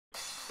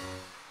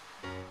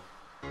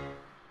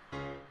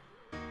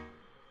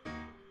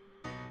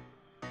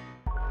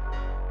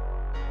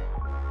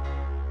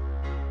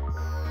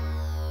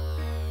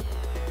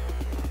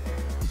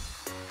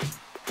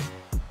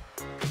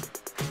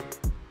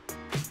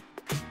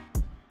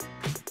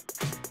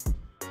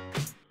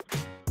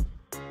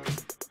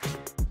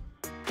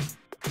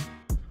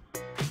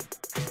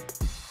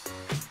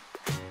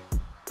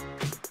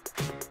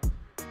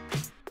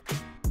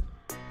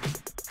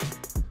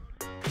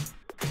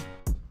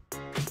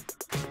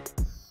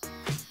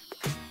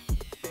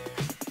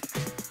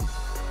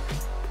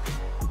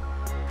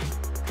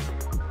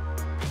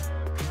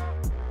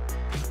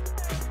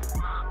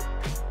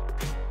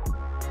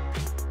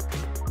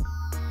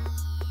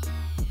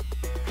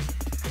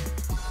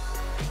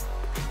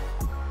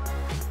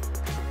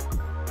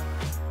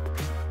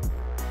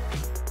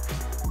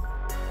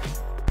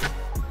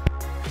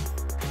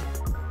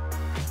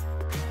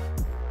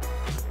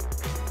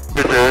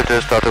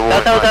to start the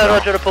warning. Delta Hotel,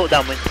 Roger, report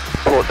downwind.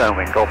 Report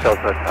downwind, Golf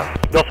Delta Hotel.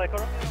 Golf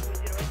Echo.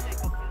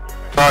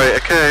 Right,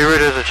 okay,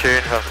 readers are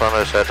tuned, have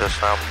fun, set to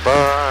stand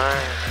by.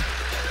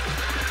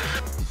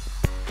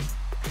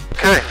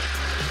 Okay.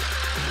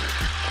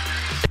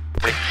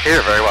 You can hear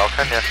it very well,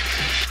 can you?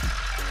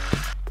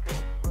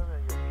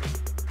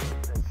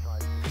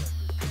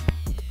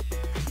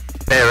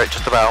 Hear it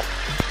just about.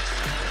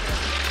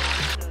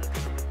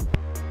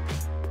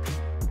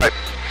 Right.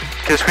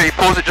 Can you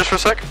pause it just for a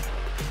sec?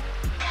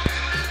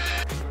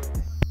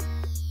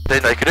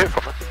 Didn't know you could do it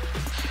from there.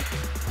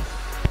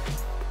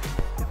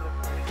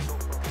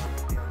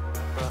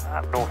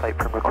 At North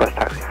Apron, request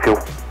taxi fuel.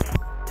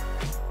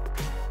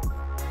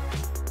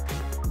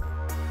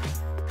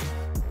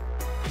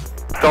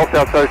 Golf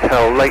Delta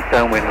Hotel, late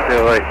downwind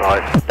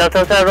 085. Delta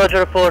Hotel, Roger,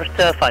 report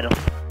final.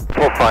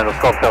 Report final,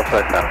 Golf Delta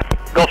Hotel.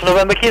 Golf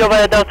November Kilo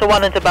via Delta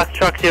 1 into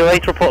backtrack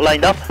 08, report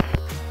lined up.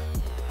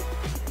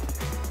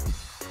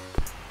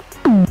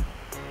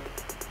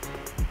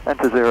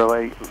 Enter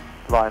 08,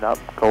 line up,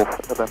 Golf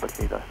November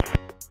Kilo.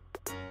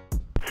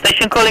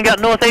 Station calling out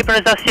North Apron,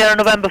 is that Sierra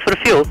November for the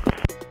fuel?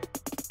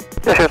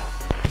 Yes, sir.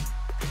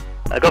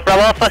 Golf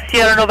Bravo Alpha,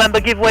 Sierra November,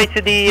 give way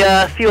to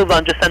the fuel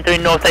van just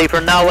entering North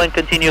Apron now and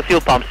continue fuel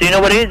pumps. Do you know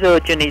what it is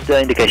or do you need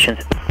indications?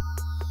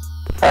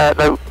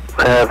 No,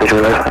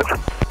 visual.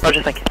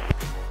 Roger, thank you.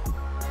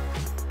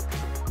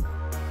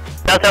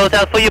 Delta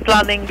Hotel, for your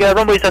planning,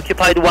 runway is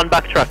occupied, one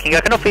backtracking.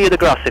 I can offer you the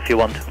grass if you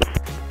want.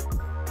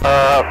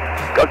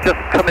 I'm just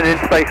coming in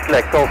space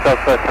select, Golf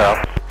Delta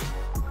Hotel.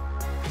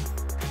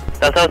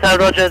 Delta Hotel,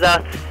 Roger,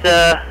 that's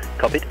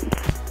copied.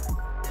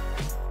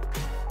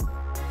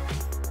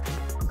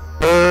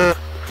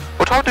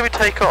 What time did we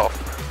take off?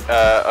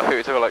 I think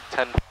we took like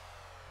 10.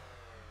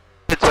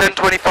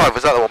 10:25,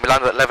 was that the one? We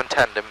landed at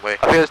 11:10, didn't we? I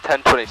think it was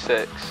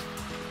 10:26.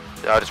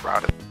 Yeah, I just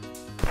rounded.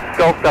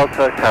 Golf Delta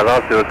Hotel,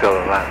 I'll do a go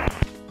at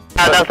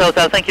that. Delta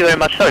Hotel, thank you very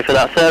much. Sorry for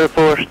that, sir.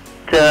 Report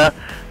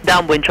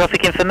downwind.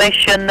 Traffic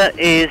information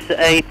is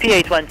a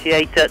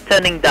PA28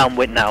 turning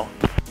downwind now.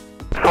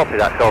 Copy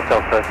that, Golf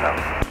Delta Hotel.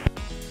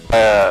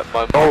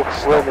 My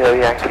Golf Romeo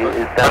Yankee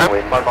is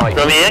downwind. My mic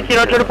Romeo Yankee,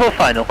 Roger, report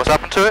final. What's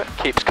happened to it?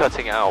 keeps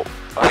cutting out.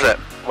 Is it?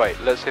 Wait,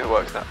 let's see if it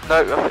works now.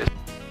 No,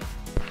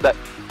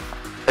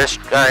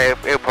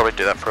 He'll probably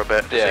do that for a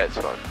bit. yeah, it's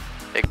fine.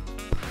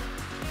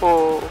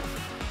 Oh.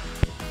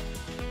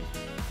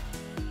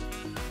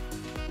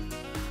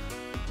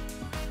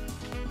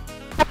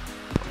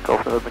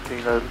 Golf November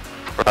Kilo,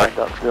 Right. lined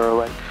up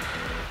 08.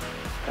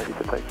 Ready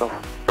to take off.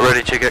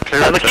 Ready to get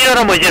clear? Kilo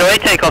runway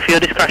 08, take off your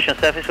discretion,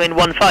 surface wind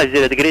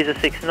 150 degrees at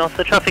 6 knots.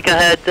 The traffic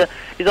ahead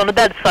is on the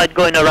dead side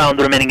going around,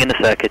 remaining in the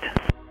circuit.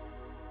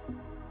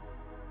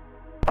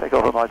 Take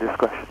off at my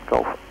discretion,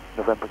 Golf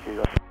November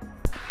Kilo.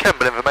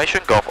 Campbell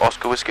information, Golf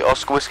Oscar Whiskey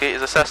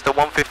is a Cessna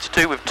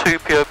 152 with 2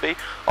 POV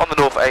on the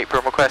North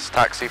Apron. Request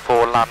taxi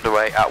for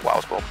Landaway at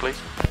Wellsbourne, please.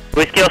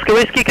 Whiskey Oscar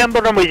Whiskey,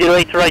 Campbell runway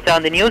 08, right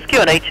down the news,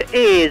 QNH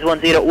is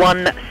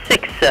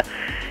 1016.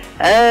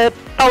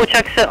 Power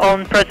checks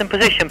on present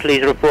position,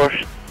 please report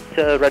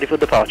ready for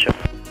departure.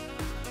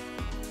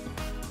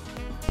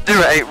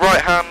 08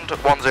 right hand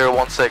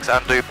 1016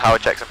 and do power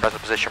checks in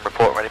present position,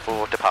 report ready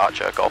for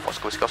departure. Golf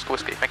Oscar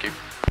Whiskey, thank you.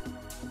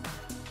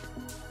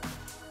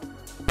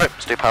 Right,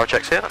 let's do power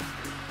checks here then.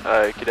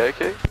 Okie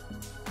dokie.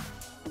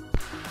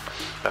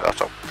 No,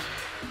 that's all.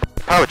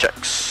 Power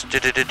checks.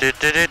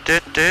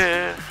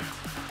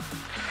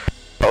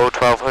 Oh,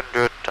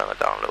 1200, turn that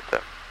down a little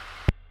bit.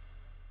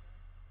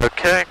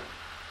 Okay.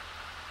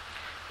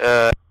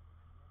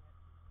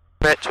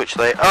 Minutes, which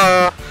they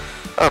are.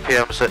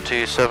 RPM set to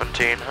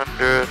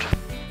 1700.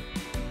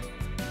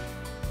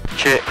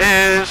 Which it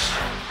is.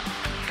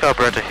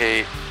 Carburetor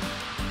heat.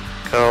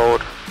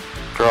 Cold.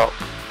 Drop.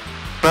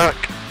 Back.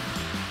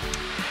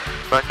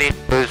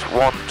 Magnetos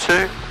 1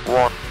 2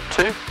 1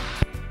 2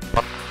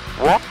 1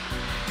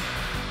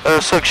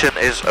 1. Suction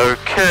is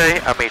okay.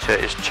 Ammeter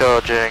is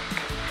charging.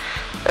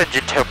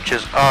 Engine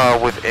temperatures are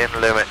within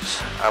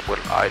limits and will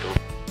idle.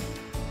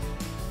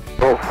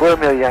 Golf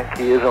Romeo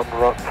Yankee is on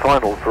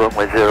final for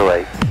runway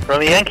 08.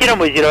 Romeo Yankee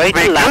runway 08,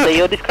 Very land good. at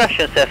your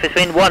discretion, surface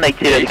wind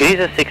 180 degrees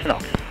at 6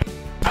 knots.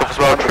 As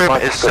well, trim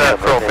is set,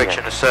 throttle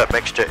friction is set,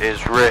 mixture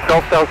is ripped.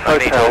 Golf Delta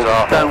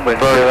Hotel, downwind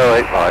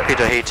 085.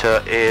 Heater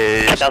heater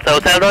is... Delta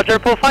Hotel, Roger,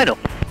 report final.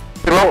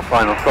 Report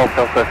final, Golf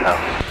Delta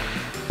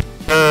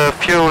Hotel.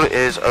 Fuel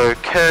is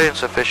okay and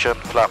sufficient,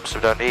 flaps we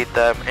don't need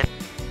them.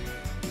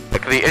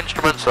 The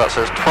instruments, so that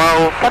says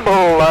 12.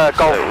 Campbell,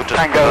 Golf So we'll just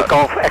Tango, put that-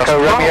 Golf that's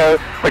Echo 12. Romeo.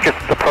 We're just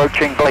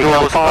approaching Blakewell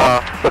Doors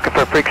Park. are Looking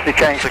for a previously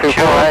changed secure.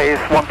 24A is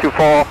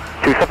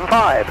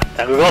 124275.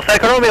 Tango Golf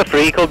Echo Romeo,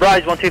 free equal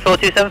Bryce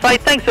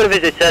 124275. Thanks for the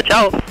visit, sir.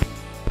 Ciao.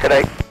 Good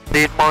day.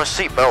 Need my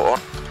seatbelt on.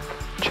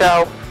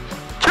 Ciao.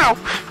 Ciao!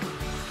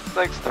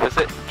 Thanks for the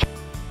visit.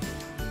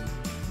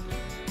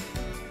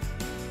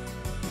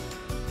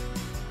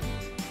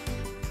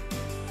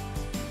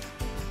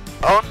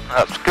 On,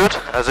 that's good,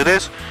 as it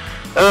is.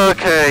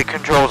 Okay,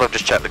 controls, I've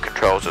just checked the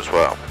controls as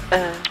well.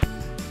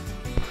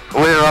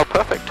 We're all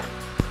perfect.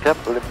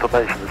 Campbell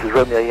information, this is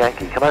Romeo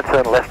Yankee. Can I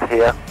turn left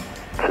here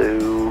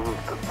to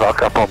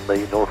park up on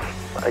the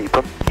north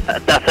apron.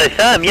 That's it,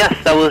 Sam. Yes,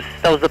 that was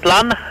the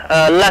plan.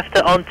 Left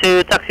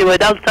onto taxiway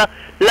Delta,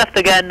 left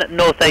again,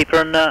 north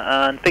apron,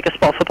 and pick a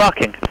spot for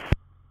parking.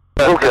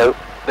 We'll go.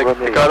 The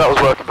guy that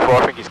was working before,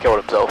 I think he's killed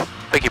himself.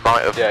 I think he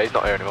might have. Yeah, he's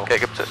not here anymore. Okay,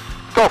 good.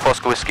 Golf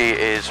Oscar Whiskey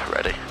is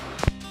ready.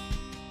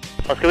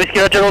 Oscar Whiskey,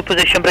 roger, all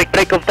position,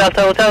 break of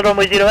Delta Hotel,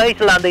 runway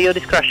 08, land at your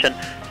discretion.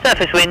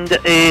 Surface wind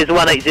is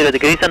 180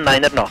 degrees and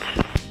 9 knots.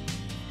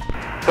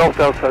 Golf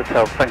Delta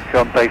Hotel, thank you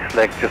on base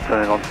leg, just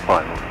turning on to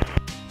final.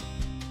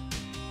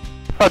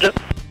 Roger.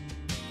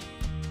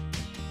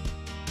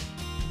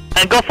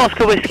 And Golf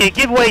Oscar Whiskey,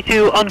 give way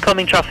to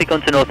oncoming traffic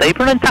onto North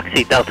Apron and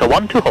taxi Delta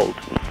 1 to hold.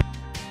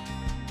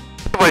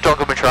 Give way to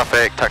oncoming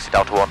traffic, taxi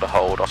Delta 1 to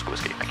hold, Oscar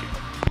Whiskey, thank you.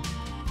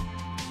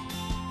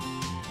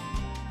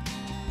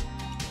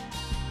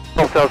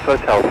 Golf Delta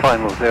Hotel,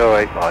 final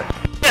 085.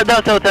 Yeah,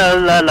 Delta Hotel,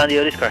 land at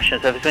your discretion,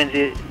 surface wind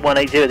is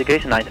 180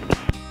 degrees and 9.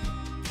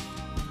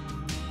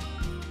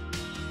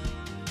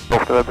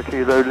 Golf Delta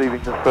Kilo,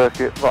 leaving the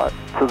circuit right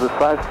to the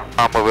south.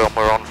 And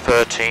we're on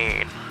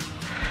 13.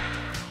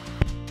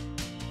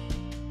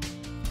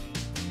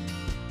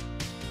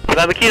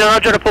 November Kilo,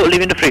 roger, report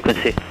leaving the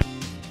frequency.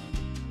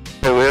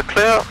 Okay, we're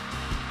clear.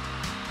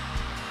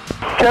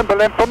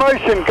 Campbell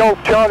information,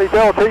 Golf Charlie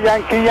Delta,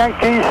 Yankee,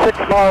 6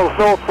 miles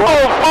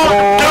northwest.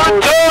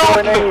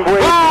 Joining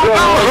with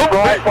 08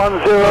 right,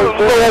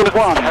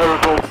 1001.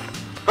 Terrible.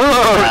 The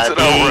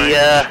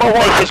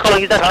station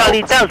calling is that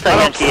Charlie Delta,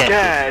 Yankee.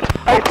 Scared.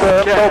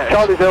 Golf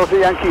Charlie Delta,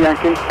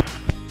 Yankee.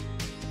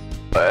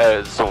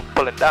 Someone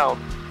pulling down.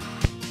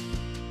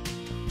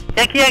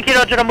 Yankee,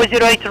 roger, runway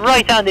 08,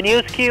 right hand in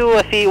news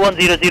queue, FE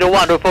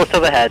 1001, report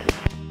overhead.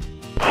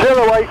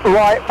 08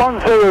 right,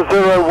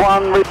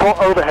 1001, report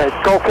overhead.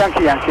 Golf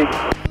Yankee.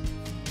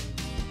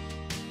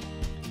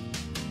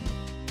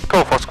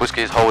 Golf Oscar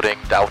Whiskey is holding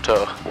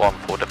Delta 1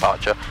 for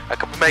departure. And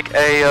can we make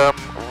a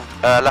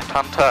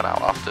left-hand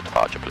turnout after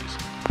departure, please?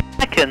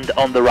 Second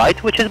on the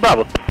right, which is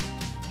Bravo.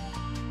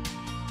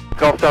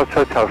 Golf Delta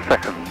Hotel,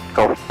 second.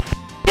 Golf.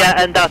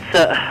 Yeah, and that's,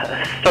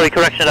 sorry,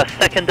 correction, that's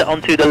second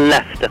onto the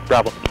left,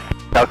 Bravo.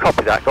 Now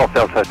copy that, Golf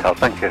Delta Hotel,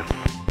 thank you.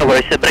 No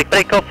worries,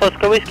 break off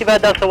Oscar Whiskey, via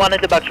Delta 1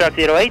 into backtrack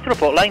 08,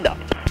 report lined up.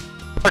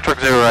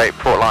 Backtrack 08,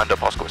 port lined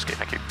up, Oscar Whiskey,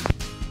 thank you.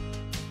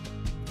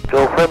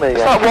 Golf Remy, Is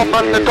that one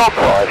man in the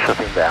dogfight?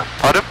 Shutting down.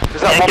 Pardon?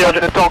 Is that one man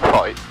in a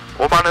dogfight?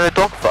 One man in a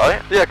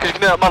dogfight? Yeah, because you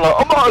can hear that man like,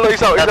 oh my,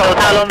 he's out, Delta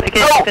Hotel on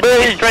Help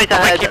me! straight I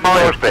ahead, think he might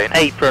have north been.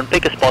 apron,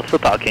 pick a spot for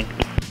parking.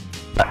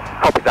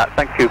 Copy that,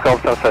 thank you,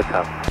 Golf Delta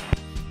Hotel.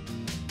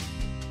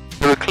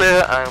 We're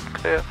clear, I'm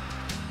clear.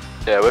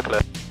 Yeah, we're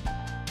clear.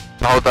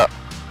 Hold that.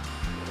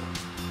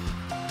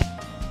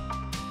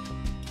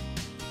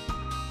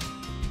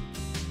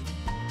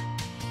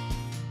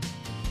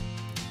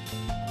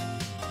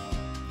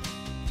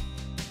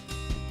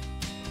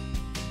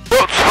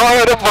 Not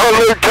tired of my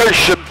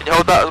location! Can you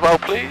hold that as well,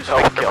 please?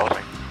 Oh, Thank you.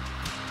 God.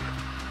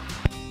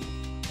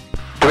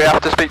 Do we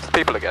have to speak to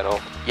people again,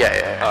 or?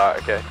 Yeah.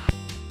 Alright, okay.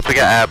 If we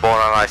get airborne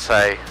and I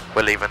say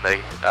we're leaving the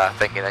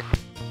thingy, then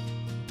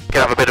you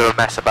can have a bit of a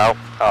mess about.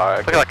 Alright,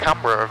 Look okay. at that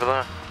camera over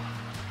there.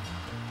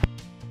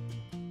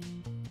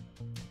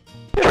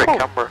 Trick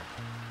camera.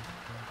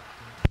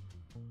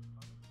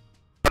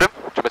 Pardon?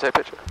 Do you want me to take a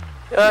picture?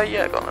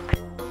 Yeah, go on then.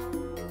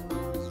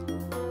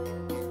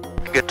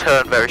 You can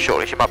turn very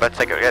shortly, so you might better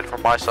take it again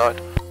from my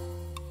side.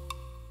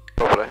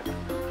 Probably.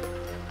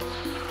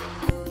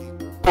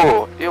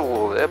 Oh,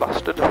 you there,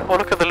 bastard. Oh,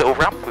 look at the little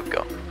ramp we've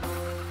got.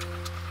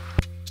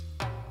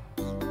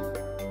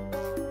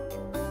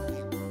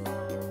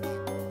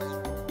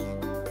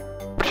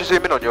 How'd you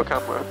zoom in on your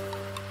camera?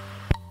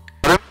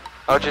 Pardon?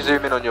 How'd you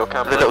zoom in on your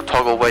camera? The little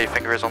toggle where your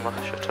finger is on the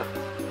shutter.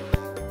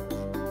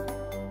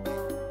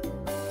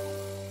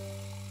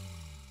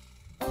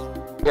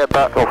 Get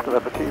back. Golf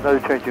Delta Kilo,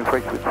 changing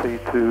frequency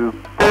to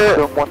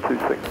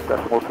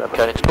 126.7.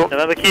 Going into port.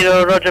 November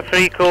Kilo, roger,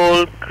 free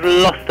call,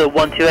 Gloucester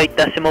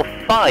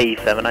 128.5,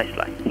 have a nice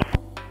flight.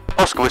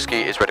 Oscar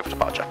Whiskey is ready for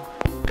departure.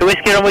 To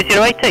Whiskey runway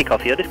 08, take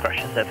off your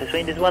discretion, surface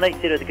wind is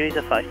 180 degrees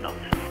at 5 knots.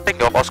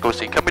 Taking off Oscar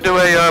Whiskey, can we do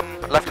a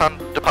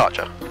left-hand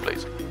departure,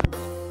 please?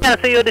 Yeah,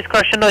 so your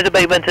discretion, noise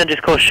abatement and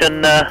just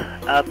caution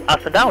up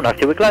and down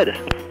after we glide us.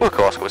 We'll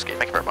call Oscar Whiskey,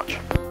 thank you very much.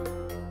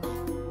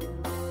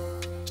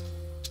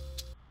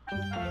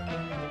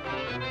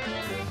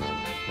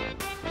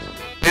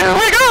 Here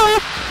we go!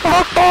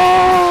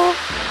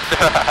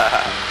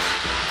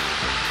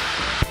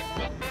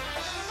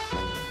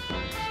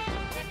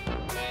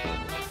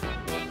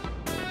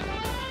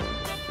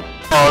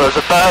 Oh, there's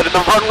a bird in the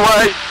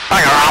runway!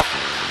 Hang her up!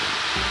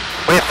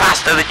 We're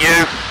faster than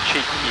you!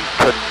 Cheeky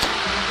cunt.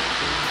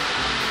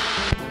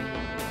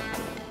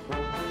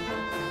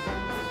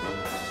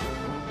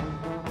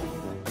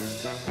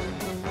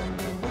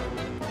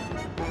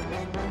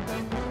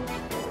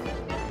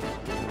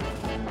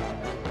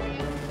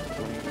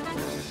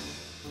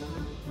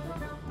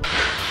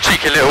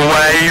 Cheeky little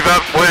wave,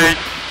 haven't we?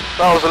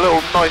 That was a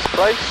little nice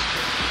place.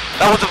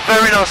 That was a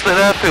very nice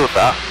little airfield,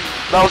 that.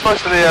 That was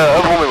nice to the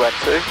other one we went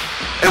to.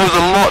 It was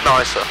a lot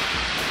nicer.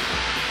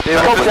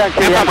 Golf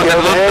Yankee Yankee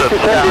over here,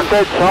 descending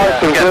dead side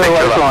to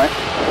 08 right.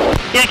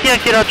 Yankee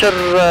Yankee Roger,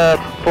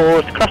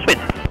 port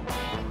crosswind.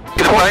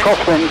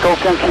 Crosswind,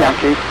 Golf Yankee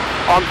Yankee.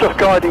 I'm just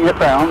guiding it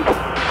round.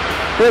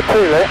 Clear to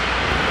it.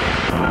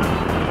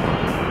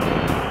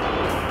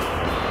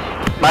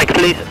 Mike,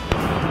 please.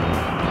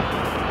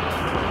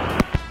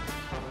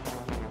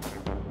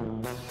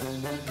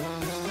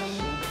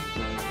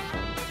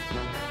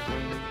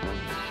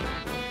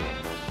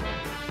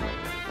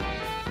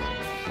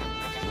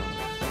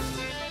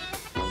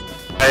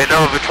 No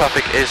other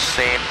traffic is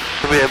seen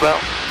to be about.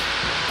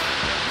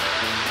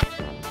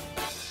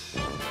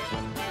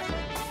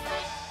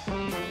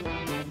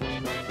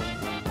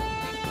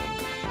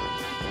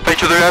 Way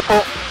to the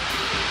airport.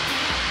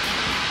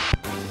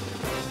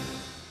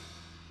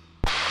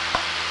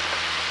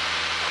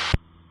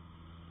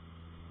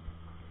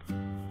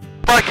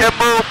 Bye,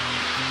 Campbell.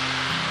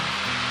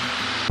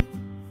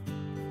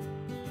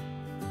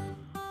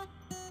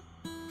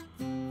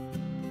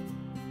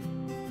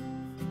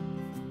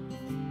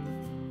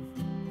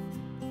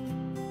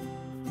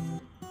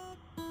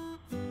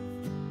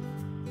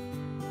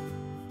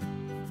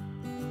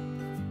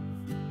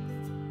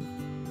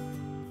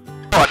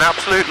 What an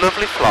absolute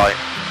lovely flight.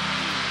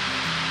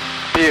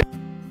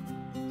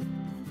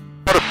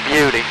 What a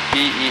beauty.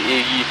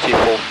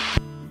 Beautiful.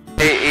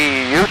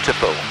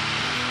 Beautiful.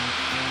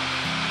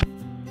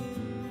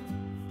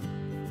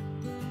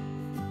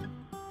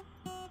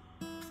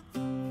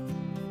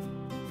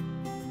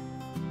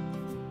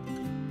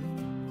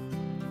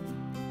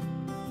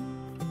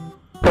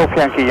 Golf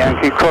Yankee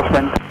Yankee,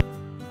 crosswind.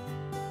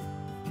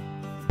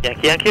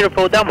 Yankee Yankee,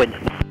 report downwind.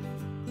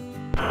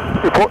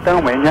 Report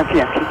downwind, Yankee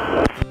Yankee.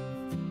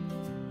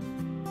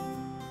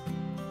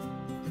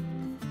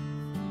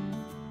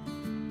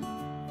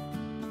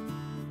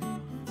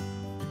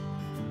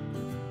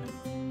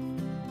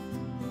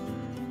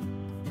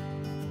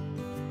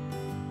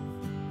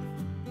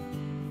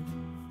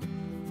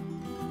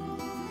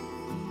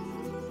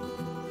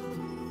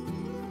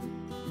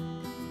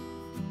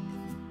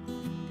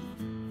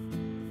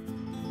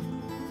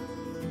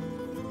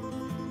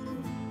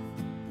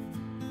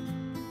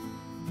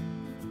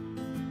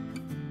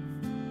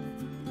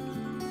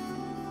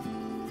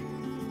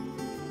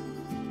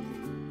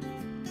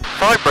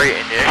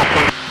 Vibrating you.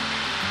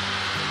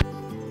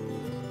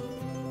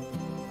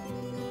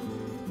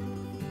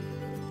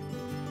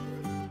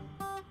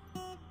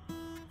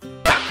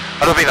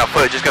 I don't think that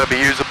footage is going to be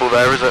usable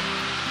there, is it?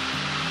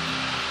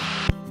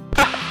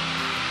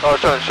 I was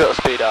trying to shut the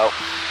speed out.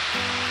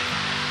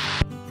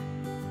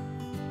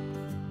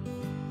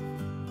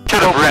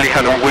 Should have really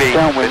had a wee.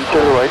 Downwind,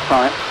 08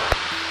 right.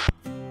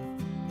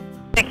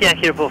 Yankee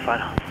Yankee, report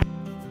final.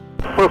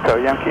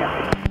 Wilco, Yankee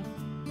Yankee.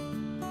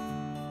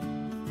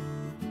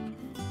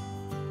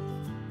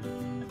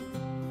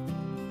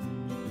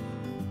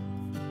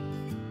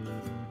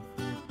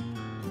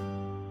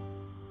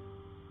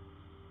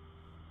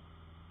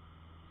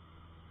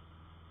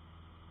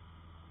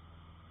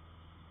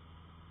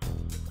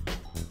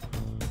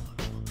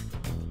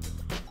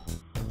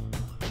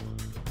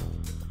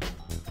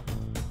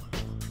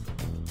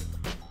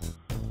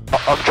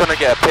 I'm trying to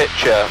get a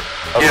picture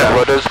of the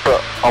rudders,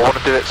 but I want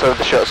to do it so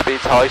the shutter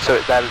speed's high, so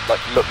it then like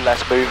look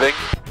less moving.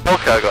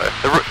 Okay, I got it.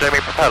 Do you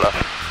mean propeller?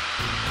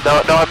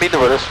 No, I mean the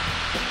rudders.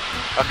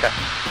 Okay.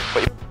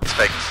 What you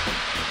things?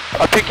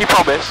 I pinky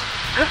promise.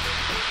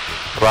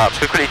 Right, I'm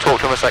just going to quickly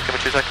talk to him a second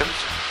for 2 seconds.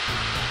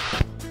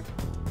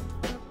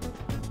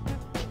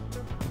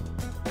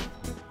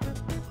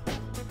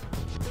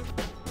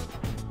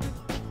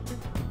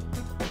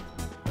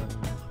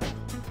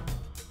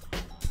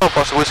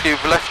 Alpha Whiskey,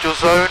 you've left your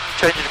zone,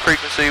 changing the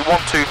frequency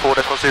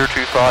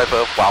 124.025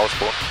 of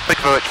Wellsbourne. Thank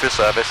you very much for your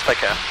service, take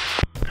care.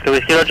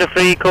 Whiskey Roger,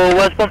 free call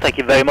Wellsbourne, thank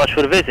you very much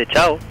for the visit,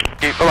 ciao.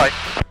 Thank you, bye bye.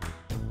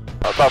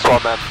 That's what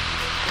I meant.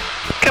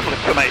 Couple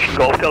information,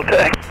 Golf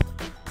Delta.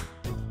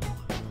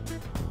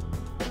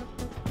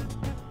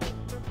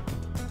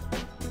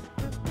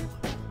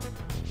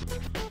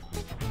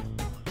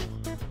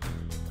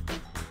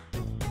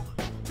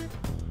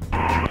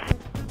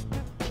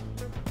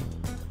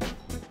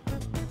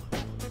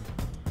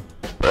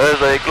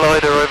 There's a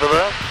glider over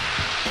there.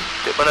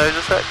 Get my nose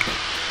a sec.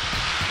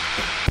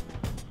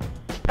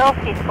 Golf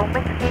Uniform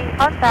Whiskey,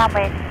 on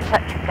downwind,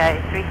 touch and go,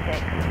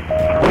 36.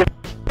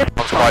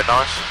 That's quite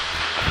nice.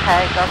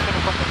 Okay, Golf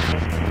Uniform Whiskey.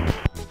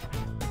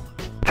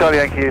 Charlie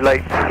Yankee,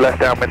 late, left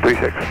downwind,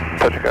 36.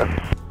 Touch and go.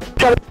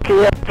 Charlie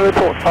Yankee, the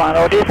report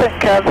final. Do you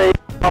think they are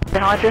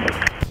behind you?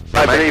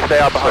 I believe they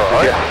are behind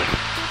you, yes.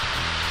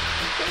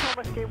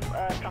 Whiskey,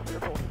 traffic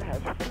reports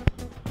ahead.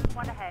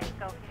 One ahead,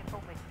 Golf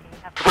Uniform Whiskey.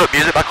 Put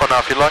music back on now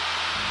if you'd like.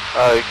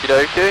 Okie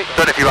dokie.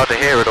 Don't know if you'd like to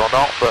hear it or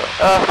not, but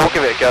We'll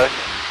give it a go.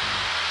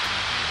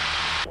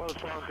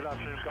 Good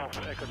afternoon,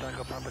 Golf Echo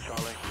Tango Papa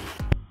Charlie.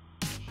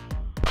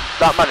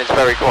 That man is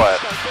very quiet.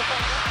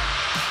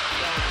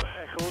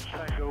 Echo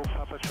Tango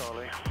Papa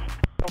Charlie.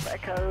 Golf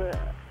Echo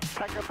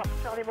Tango Papa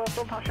Charlie,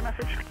 Wellsbourne, pass your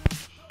message.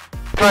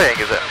 playing,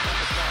 is it?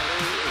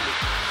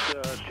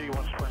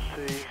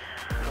 G120,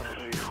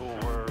 currently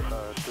over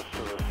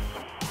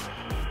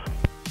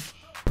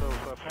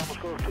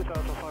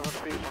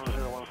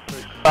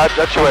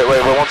Actually,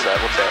 wait, one sec.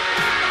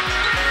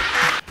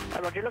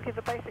 Roger, looking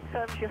for basic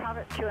service, you have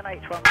it, Q&H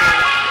 1.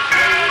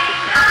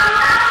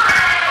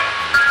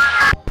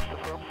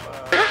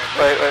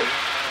 Wait.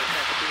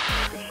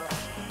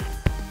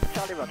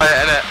 Charlie Roger.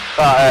 Innit?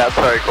 Yeah, that's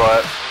very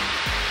quiet.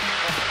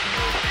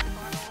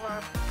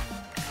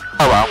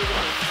 Oh well.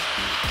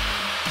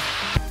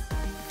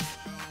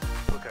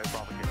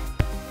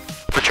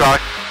 For try.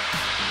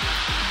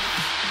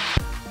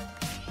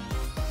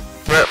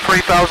 We're at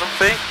 3,000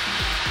 feet.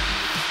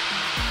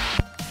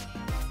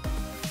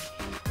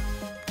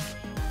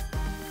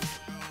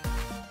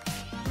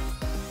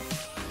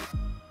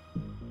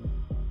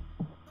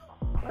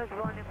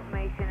 One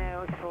information,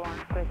 arrows for one,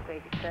 first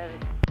basic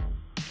service.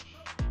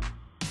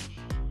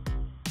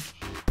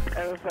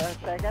 Arrows,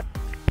 say again.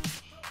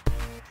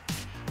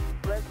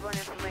 One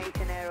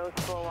information, arrows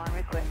for one,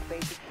 request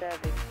basic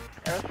service.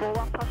 Arrows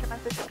 4-1, pass your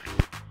message.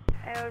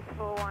 Arrows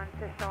for one,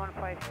 Cessna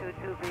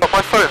 1522. Got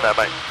my phone there,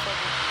 mate.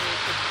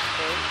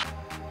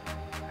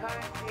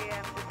 Currently,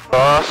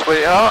 Oh,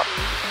 sweetheart.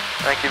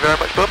 Thank you very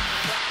much, bud.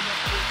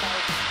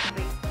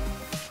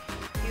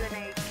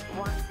 Q&H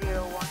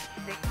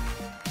 1016,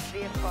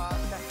 VFR,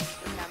 tracking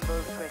to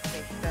Campbell, request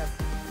basic service.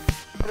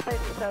 For the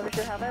basic service,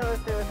 you have Arrows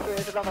 03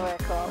 as another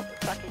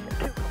aircraft, tracking at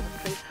 2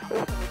 Coventry,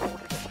 also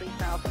reported at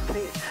 3,000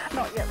 feet,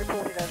 not yet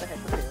reported overhead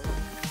the field.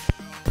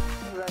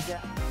 Roger,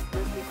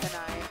 Ruby 9,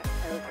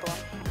 Arrows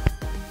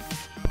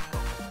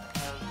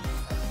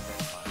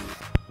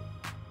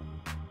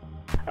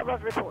 4.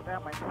 Roger, report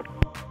down, mate.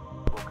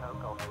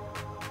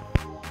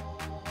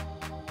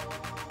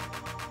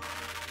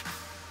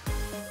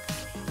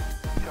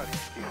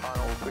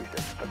 Final 36,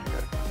 touch and go.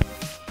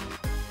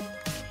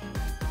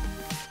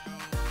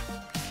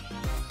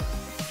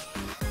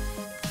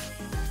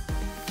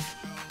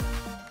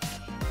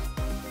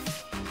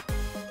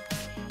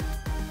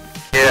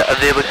 Yeah, and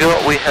there we go.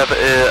 We have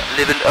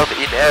leveled up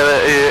in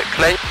our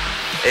claim.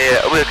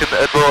 Welcome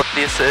aboard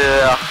this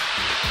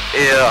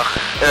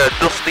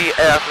dusty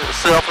air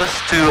surface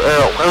to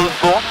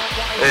Wellsbourne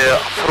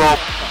from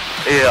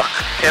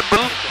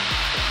Campbell.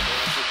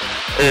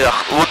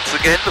 Once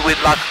again, we'd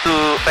like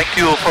to thank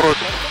you for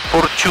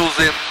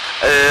choosing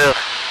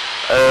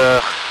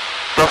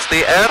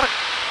dusty air.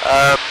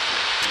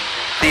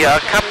 The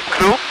camp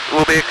crew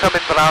will be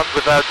coming around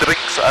with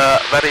drinks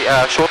very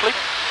shortly.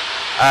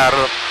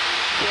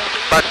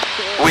 But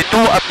we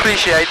do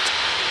appreciate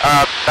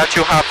that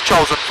you have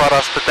chosen for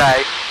us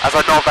today, as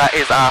I know there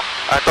is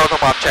I don't know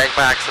what I've changed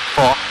my accent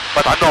for,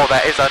 but I know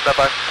there is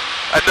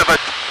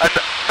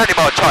many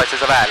more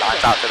choices of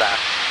airlines out there.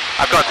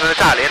 I've gone to the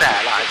Italian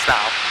Airlines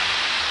now.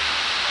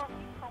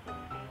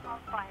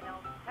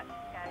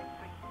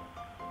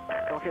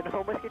 Roger,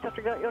 uniform whiskey, touch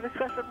and go at your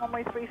discretion,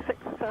 runway 36,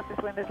 surface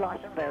wind is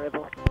light and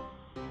variable.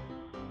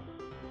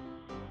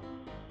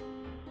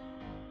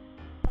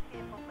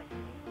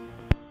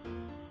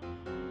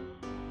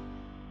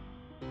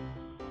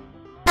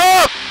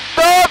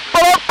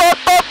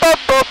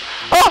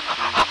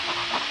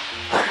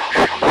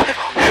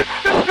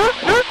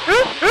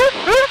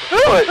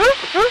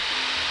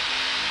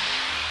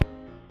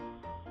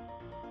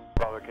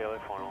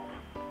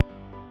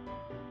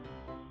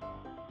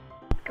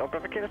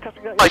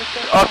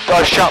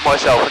 I shot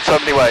myself in so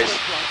many ways.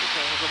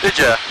 Did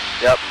you?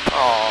 Yep.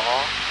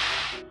 Aww.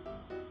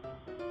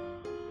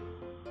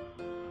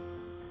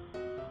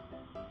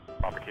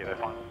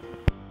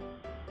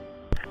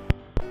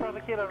 Bravo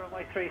Kilo,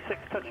 runway 36,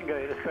 touch and go,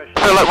 your discretion. I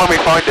feel like when we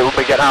find it, when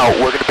we get out,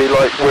 we're going to be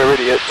like, we're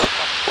idiots.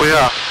 We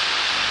are.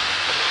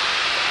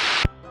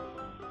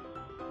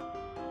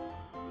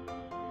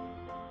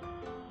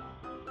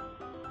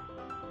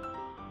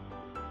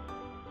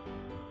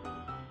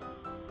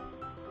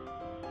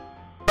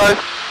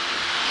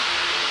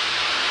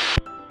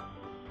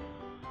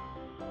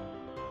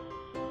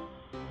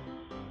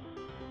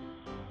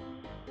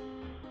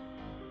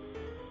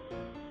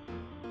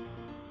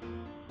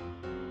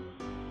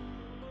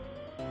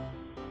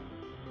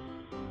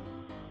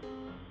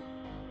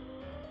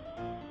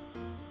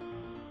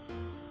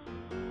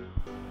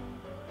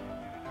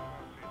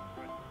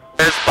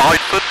 There's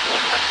Bideford.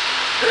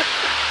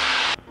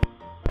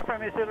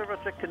 Premier Zero,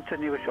 Roger,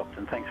 continue with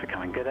Shopton. Thanks for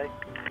coming. Good day.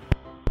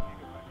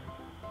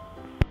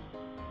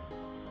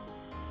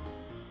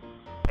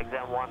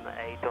 Exam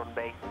 1-8 on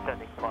base,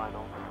 sending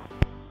final.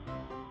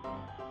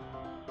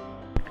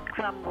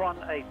 Exam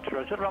 1-8,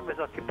 Roger. Runway is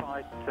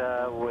occupied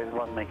with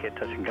one naked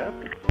touch and go.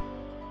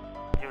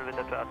 Deal with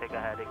the traffic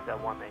ahead, exam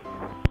 1-8.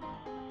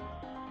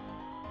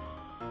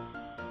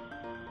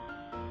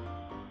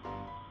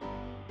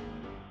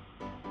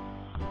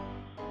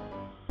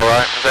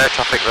 Alright, there's air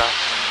traffic there.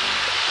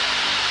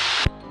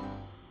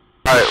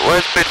 Alright,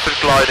 where's Bidford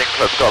Gliding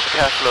Club? Got to be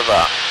careful of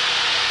that.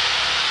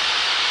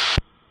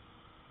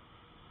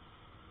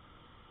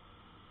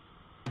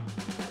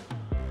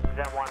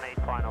 Exam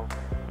 1-8 final.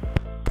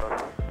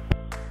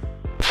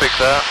 Traffic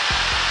there.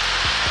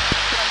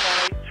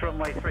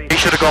 Runway 3. He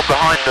should have gone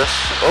behind us.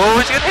 Oh,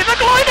 he's going to hit the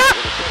glider!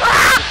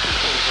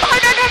 Ah!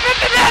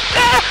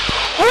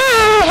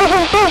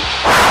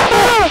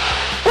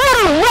 What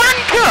a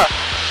wanker!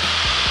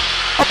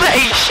 I bet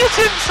he shit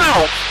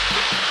himself!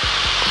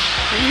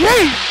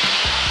 Yay!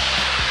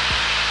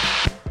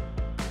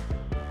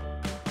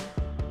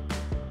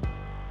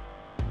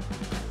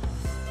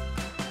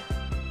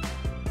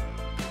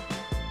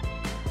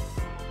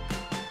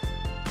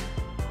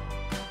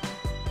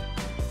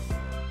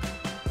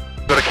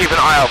 Gotta keep an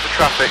eye out for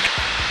traffic.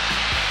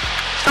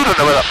 Still don't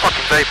know where that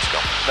fucking vape's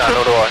gone. No,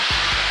 nor do I.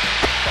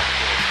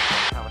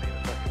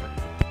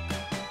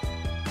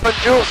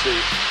 When's your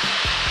seat?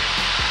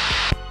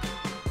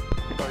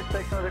 Sorry,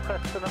 station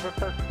request for another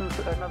person's,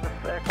 another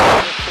aircraft.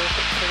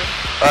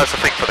 That's a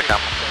thing for the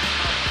camera.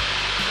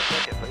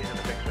 Circuit, please, in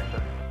the fixed wing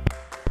circuit.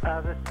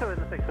 There's two in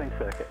the fixed wing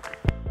circuit.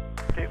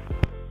 Thank you.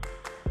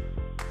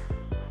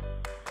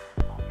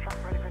 Track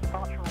ready for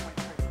departure, runway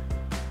 36.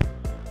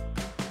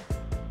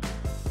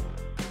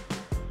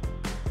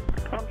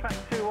 Contract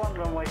 21,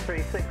 runway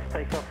 36,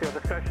 take off your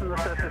discretion. The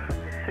surface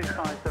is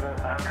 250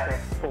 at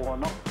 4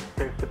 knots.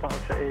 Boost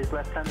departure is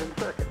left hand in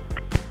the circuit.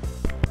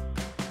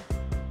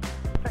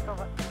 Take off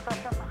at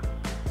discretion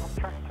on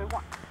track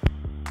 21.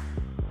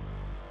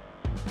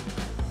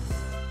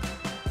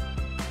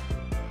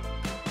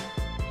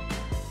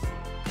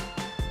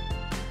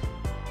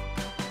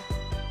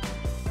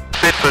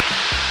 Bidford.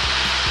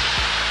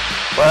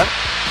 Where?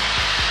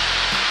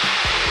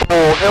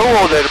 Oh,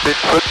 hello there,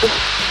 Bidford.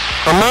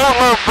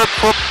 Hello,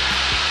 Bidford.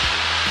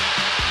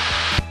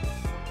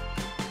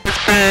 It's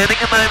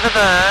Birmingham over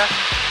there.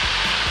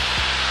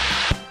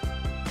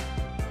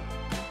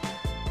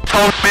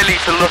 Told Millie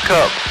to look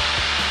up.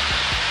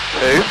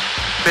 Who?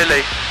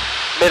 Millie.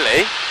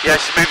 Millie? Yeah,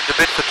 she's moving to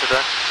Bidford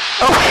today.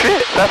 Oh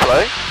shit, fair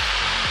play.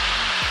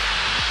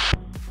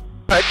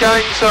 Right,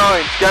 gang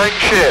signs, gang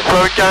shit,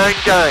 throw a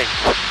gang.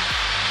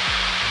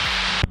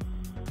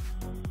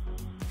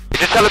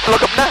 Did you tell her to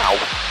look up now?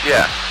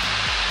 Yeah.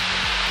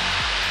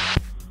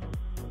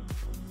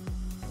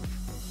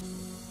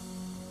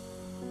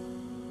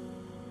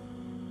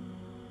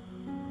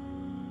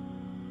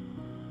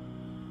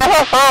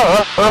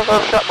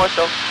 I've shut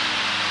myself.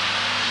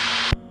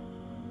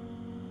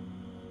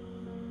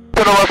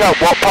 Gonna work out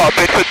what part of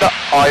Bidford that...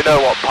 I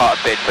know what part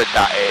of Bidford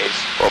that is.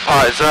 What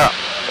part is that?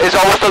 Is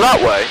Ulster that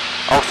way?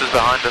 Ulster's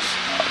behind us.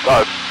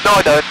 No. No,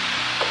 I don't.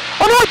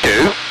 Oh, no, I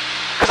do.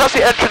 Because that's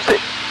the entrance.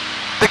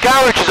 The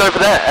garage is over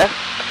there.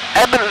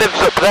 Emmett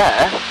lives up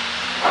there.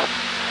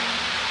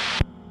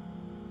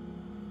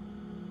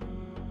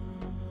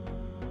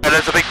 And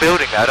there's a big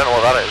building there, I don't know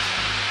what that is.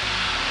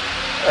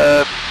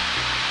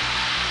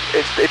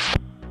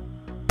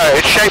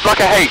 It's shaped like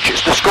a H.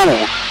 It's the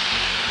school.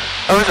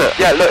 Oh, is it?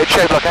 Yeah, look, it's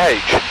shaped like a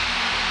H.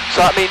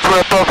 So that means we're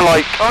above,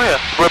 like... Oh, yeah.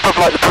 We're above,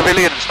 like, the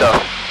pavilion and stuff.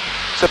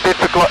 So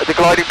Bidford, the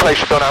gliding place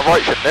should be on our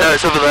right, shouldn't it? No,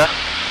 it's over there.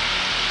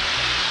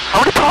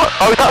 How many park?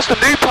 Oh, that's the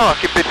new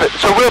park in Bidford.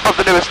 So we're above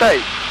the new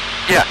estate.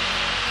 Yeah.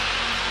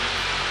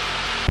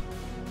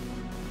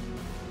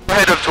 We'll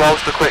head up to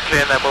Ulster quickly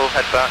and then we'll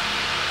head back.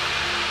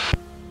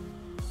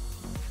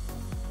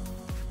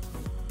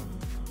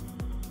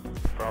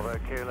 Bravo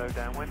Kilo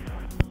downwind.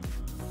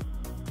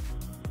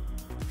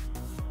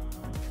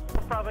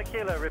 Bravo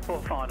Kilo,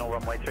 report final,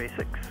 runway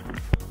 36.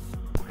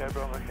 Okay,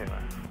 Bravo Kilo.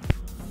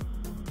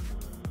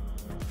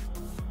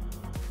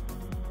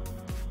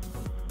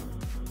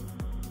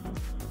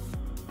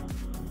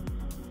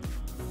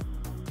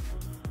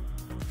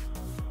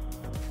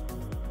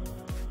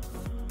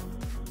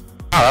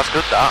 Oh, that's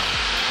good, that.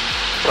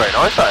 Very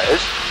nice, that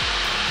is.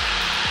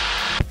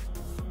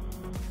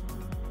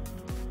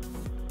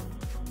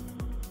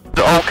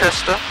 The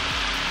orchestra.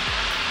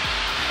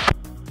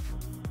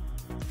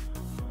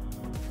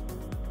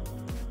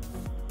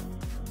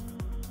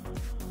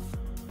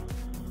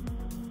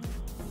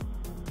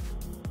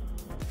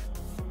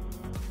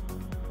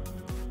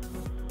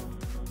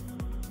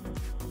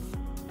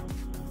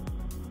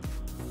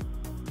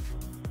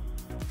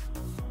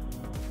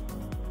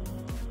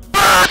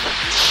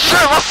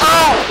 Shit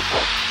myself!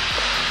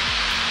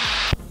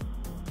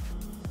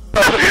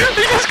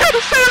 You just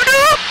gotta stand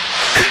up!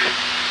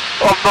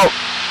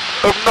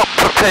 I'm not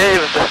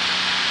prepared.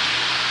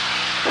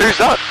 Who's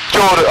that?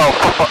 Jordan. Oh,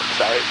 for fuck's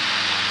sake.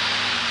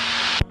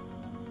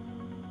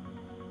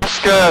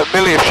 Ask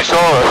Millie if she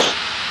saw us.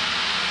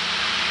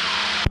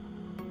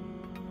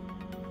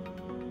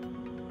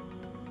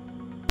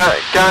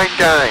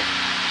 Gang.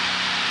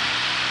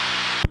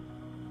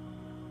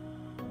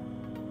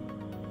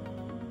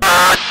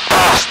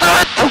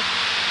 Bastard!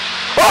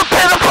 Oh,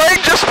 the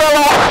plane just fell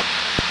off!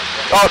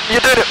 Oh, you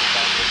did it!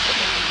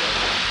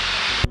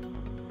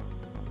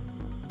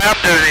 I'm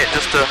doing it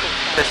just to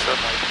piss them.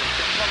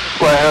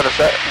 Wait, hang on a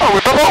sec. Oh, we're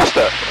above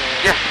Ulster?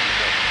 Yeah.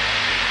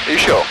 Are you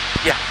sure?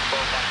 Yeah.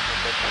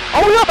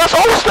 Oh yeah, that's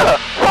Ulster!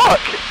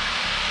 Fuck!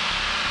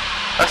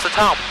 That's the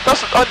town.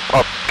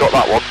 I've got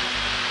that one.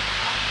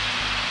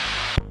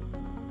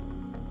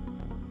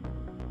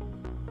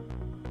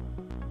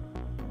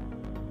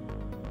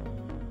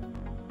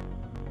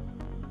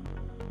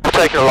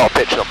 We're taking a lot of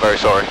pictures, I'm very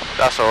sorry.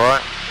 That's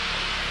alright.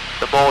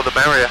 The more the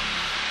merrier.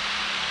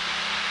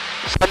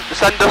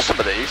 Send us some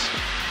of these.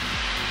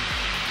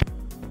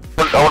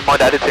 I wouldn't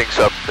mind editing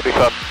some, it'd be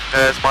fun.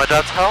 There's my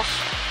dad's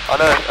house. I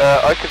know,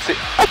 I can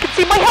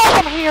see my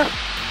house from here!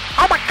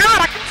 Oh my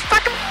god, I can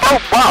oh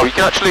wow, you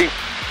can actually,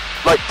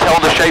 like, tell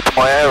the shape of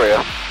my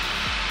area.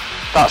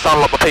 That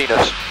sounded like my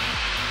penis.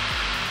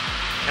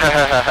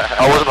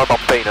 I wasn't on my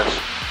penis.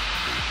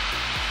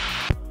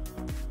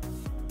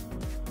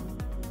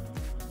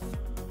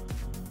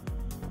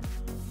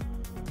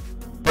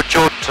 For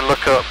Jordan to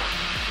look up.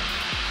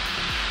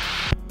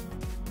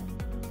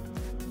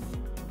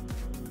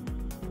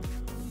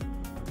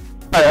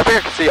 Hey, I think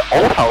I can see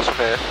Old House from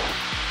here.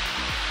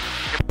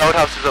 The old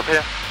house is up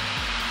here.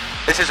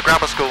 This is a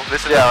grammar school.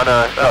 This is Yeah, I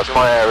know. That's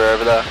my area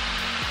over there.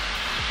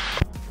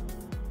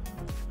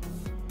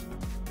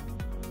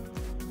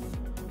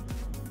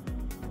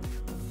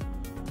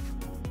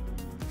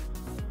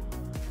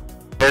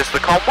 There's the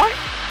convoy.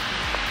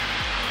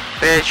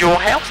 There's your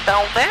house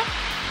down there.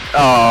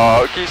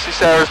 Oh, can you see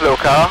Sarah's little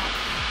car?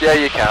 Yeah,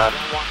 you can.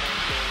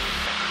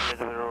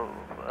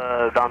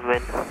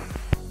 Downwind.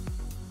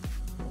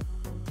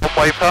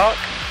 Convoy park.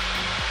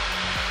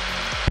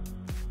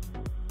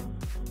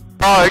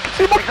 Oh, I can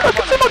see my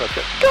garden!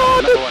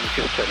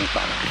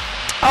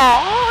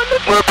 Oh,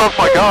 look! We're above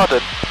my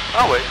garden.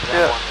 Oh wait.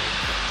 Yeah.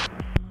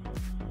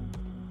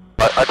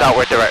 I doubt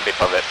we're directly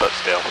above it, but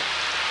still.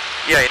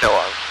 Yeah, you know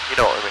what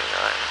I mean,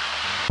 right?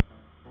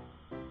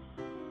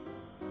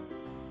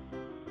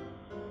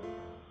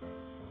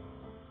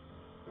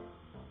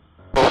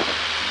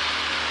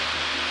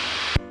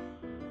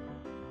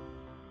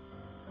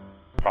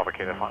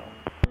 Provocator final.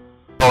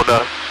 Oh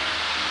no.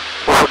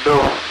 Oh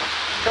no.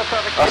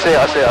 I see it.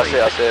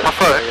 My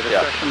phone.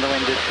 Yeah. The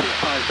wind is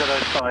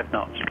 2505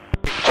 knots.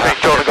 Do you think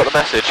Jordan got the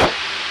message?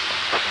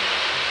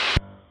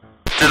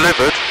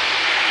 Delivered.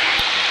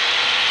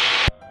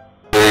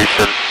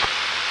 Decent.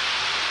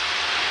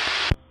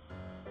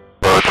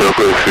 I took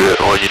a shit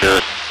on you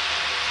then.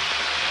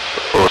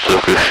 I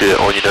took a shit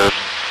on you then.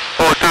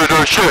 Oh, dude,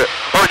 no shit.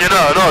 Oh, you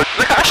know, no.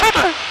 Look at that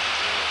shadow.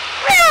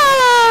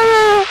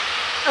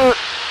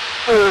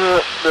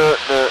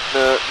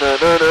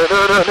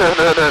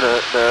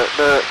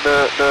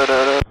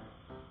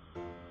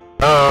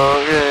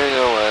 Getting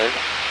away.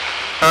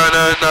 I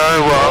don't know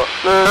what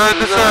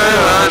to say,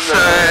 I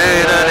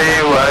say it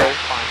anyway.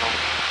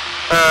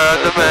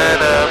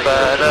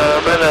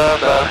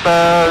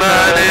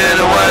 Burning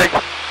away.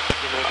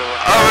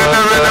 I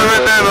remember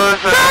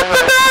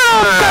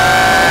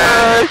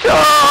Take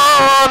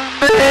on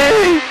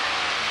me!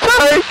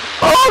 Take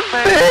on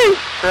me!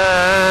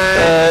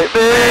 Take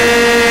me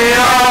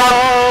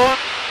on!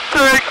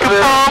 Take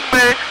upon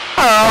me.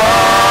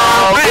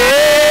 I'll be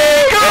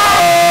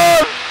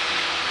gone!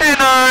 In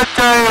a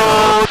day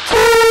or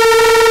two.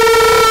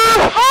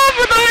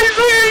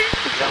 Harmonizing.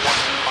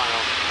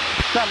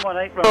 Someone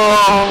 8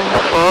 Oh,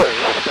 fuck.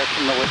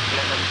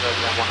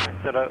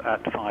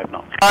 at 5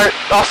 knots. Alright,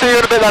 I'll see you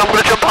in a bit then, I'm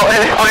gonna jump out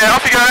here. Oh yeah,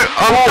 off you go.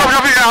 Off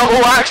you go.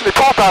 Oh, I actually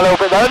pulled that a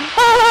little bit then.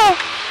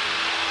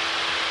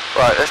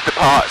 Right, let's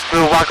depart. It's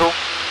Bill Waggle.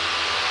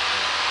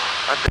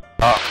 And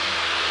depart.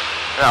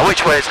 Now,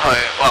 which way is home?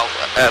 Well,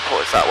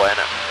 airport is that way,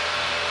 isn't it?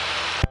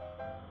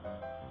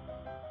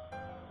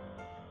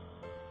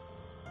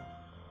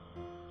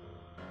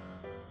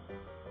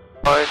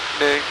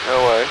 Finding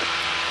away.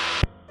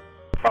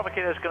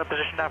 Provocator's going to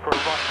position now for a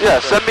run. Yeah,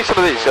 send me some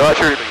of these. So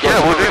actually, Yeah,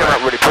 we'll do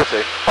that. Really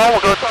pretty. Oh my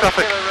god,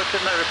 traffic.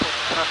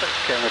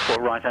 Can report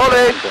right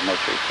Ollie!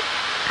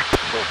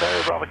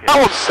 Provocator. That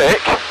one's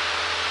sick.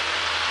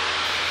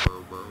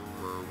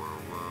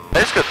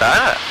 It's good, that,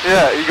 isn't it?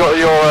 Yeah, you got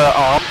your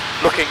arm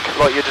looking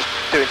like you're just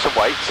doing some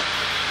weights.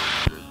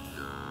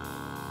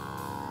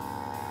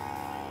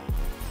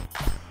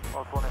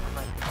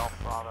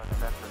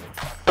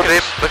 Look at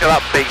him. Look at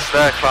that beast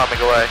there climbing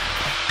away.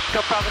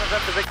 Got Bravo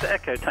November Victor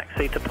Echo,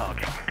 taxi to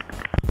parking.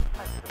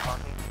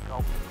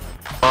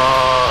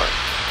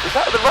 Is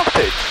that the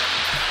rapids?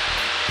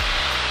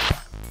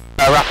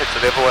 Rapids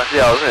are the other way.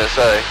 Yeah, I was gonna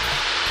say.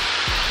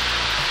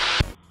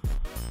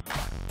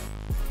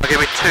 I'll give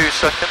me 2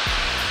 seconds.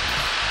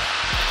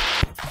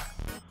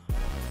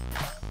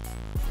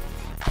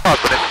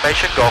 Good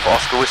information, Golf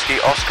Oscar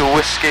Whiskey. Oscar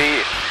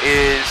Whiskey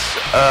is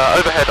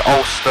overhead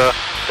Ulster,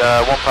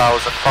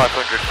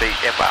 1,500 feet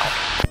inbound.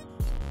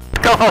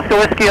 Golf Oscar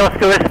Whiskey,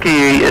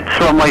 it's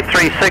runway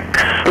 36,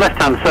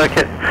 left-hand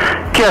circuit.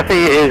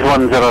 QFE is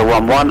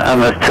 1011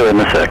 and there's 2 in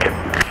the circuit.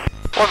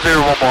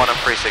 1011 and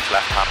 36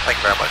 left hand. Thank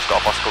you very much,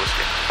 Golf Oscar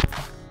Whiskey.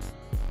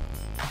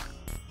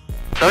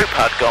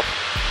 Notepad gone.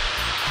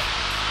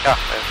 Yeah,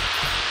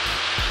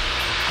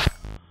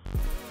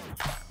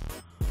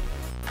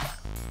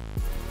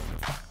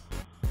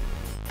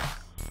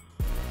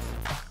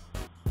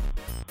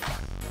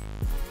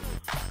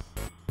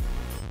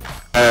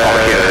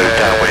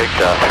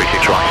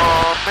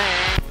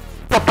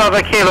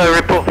 Papa Kilo,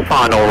 report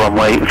final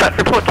runway. In fact,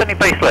 report to any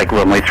base leg,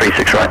 runway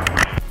 36 right.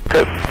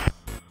 Good.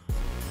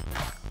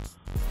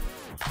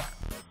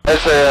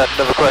 There's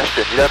another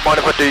question. You don't mind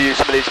if I do use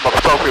some of these in my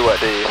photography work,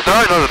 do you? No,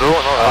 not at all.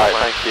 Alright,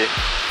 thank you.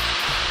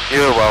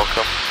 You're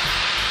welcome.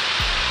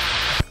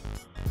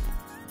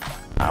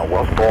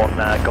 Wellsbourne,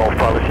 Golf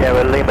Bravo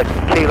Sierra Lima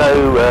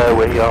Kilo,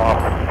 we are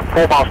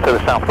 4 miles to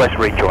the southwest,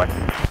 rejoin.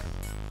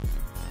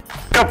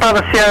 Golf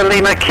Bravo Sierra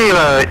Lima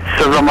Kilo,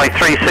 it's runway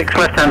 36,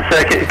 left-hand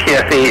circuit,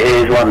 QFE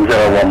is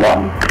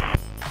 1011.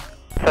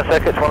 So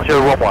circuit's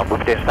 1011, we'll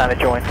be doing standard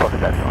join from the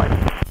dead side.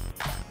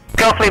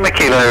 Golf Lima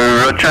Kilo,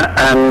 Roger,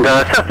 and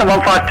Cessna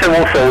 152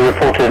 also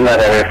reported in that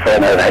area for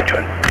an overhead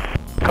join.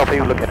 Copy,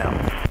 we're looking out.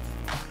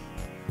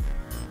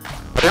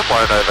 I didn't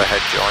want an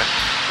overhead join.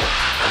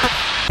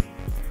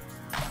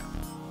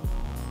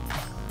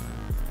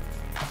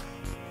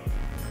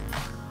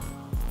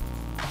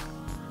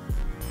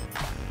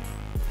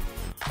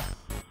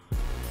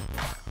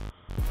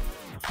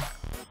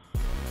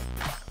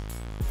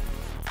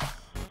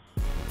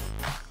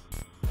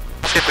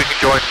 See if we can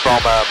join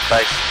from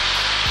base.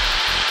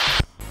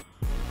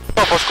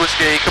 Golf Oscar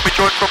Whiskey, can we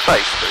join from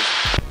base, please?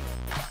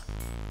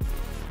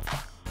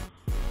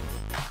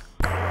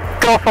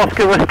 Golf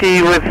Oscar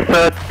Whiskey with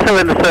 2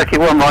 in the circuit,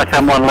 1 right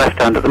hand, 1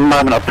 left hand. At the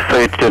moment I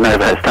prefer to do an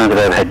overhead, standard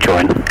overhead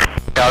join.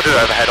 Yeah, I'll do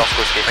overhead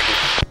Oscar Whiskey, thank you.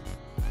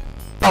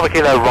 Bravo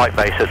Kilo, right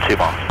base at 2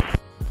 miles.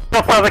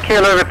 Golf Bravo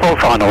Kilo, report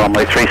final,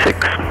 runway 36.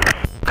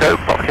 Go,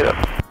 Bravo Kilo.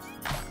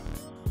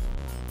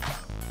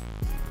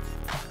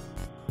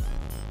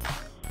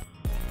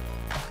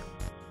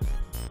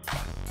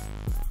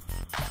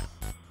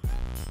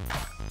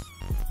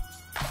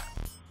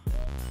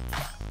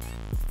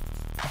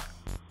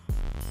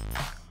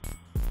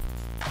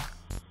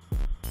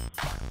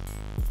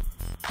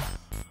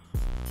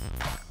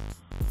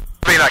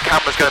 I think that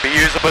camera's going to be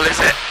usable, is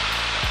it?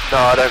 No,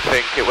 I don't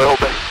think it will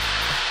be.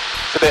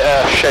 It's a bit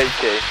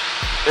shaky.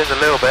 There's a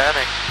little bit,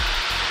 isn't it?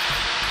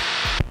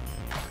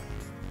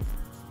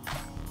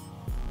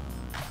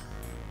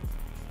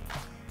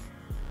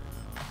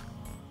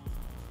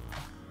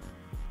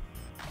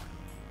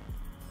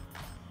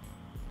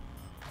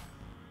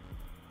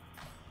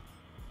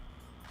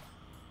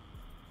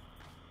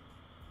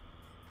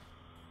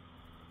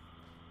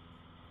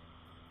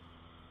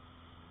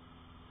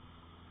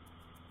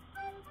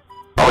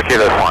 Bravo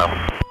Kilo, final.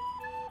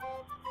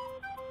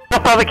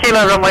 Golf Bravo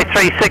Kilo, runway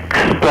 36,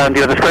 land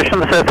your discretion,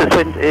 the surface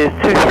wind is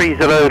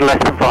 230,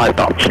 less than 5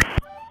 knots.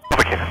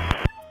 Bravo Kilo.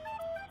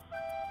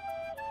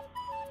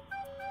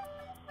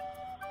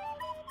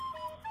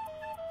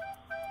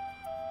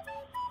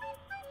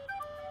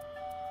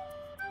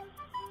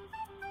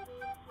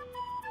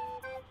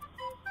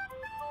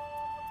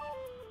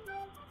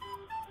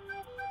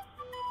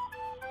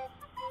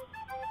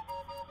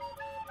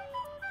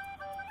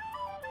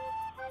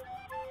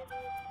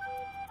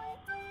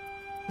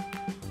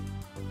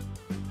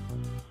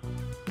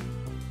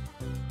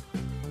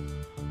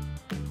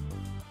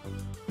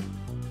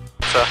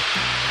 Sir.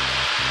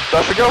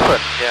 That's your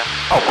girlfriend? Yeah.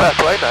 Oh, fair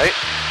play, mate.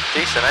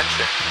 Decent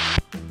engine.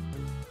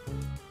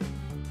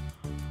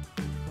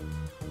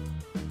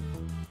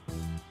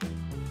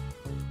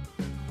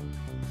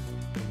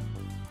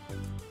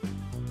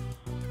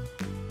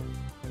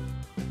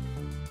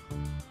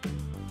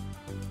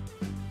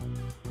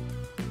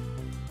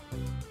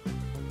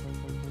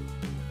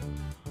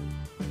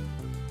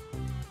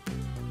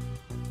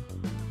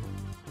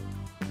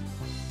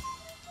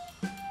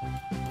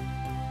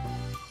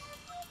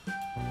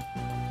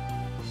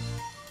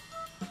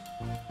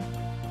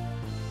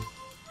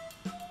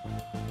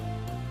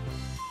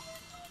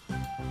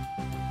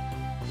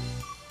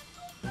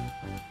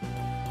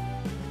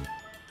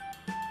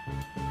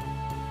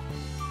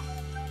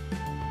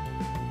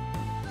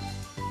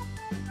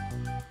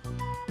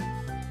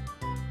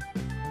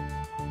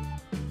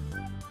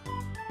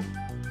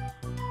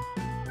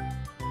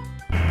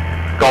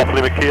 Golf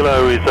Lima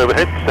Kilo is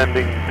overhead,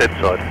 descending dead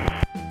side.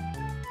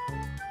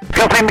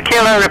 Golf Lima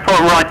Kilo, report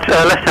right,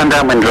 left hand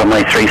downwind,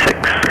 runway 36.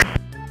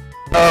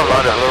 Oh,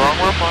 right, the wrong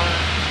one.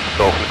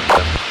 Golf Lima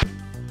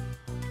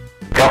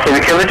 10. Golf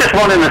Lima Kilo, just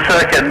 1 in the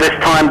circuit, this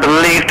time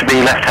believed to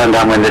be left hand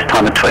downwind, this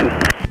time a twin.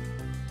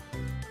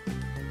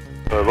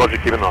 Roger,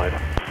 keep an eye.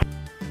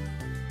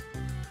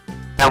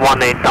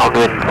 And 18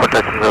 downwind,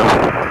 protecting the...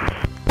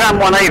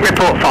 Down 18,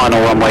 report final,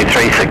 runway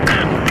 36.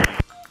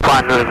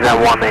 Final,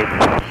 down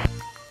 18.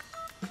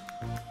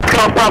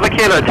 Golf Bravo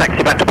Kilo,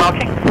 taxi back to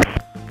parking.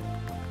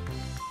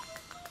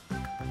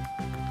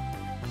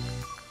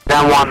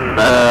 Down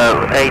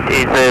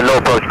 18 is a low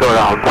approach, go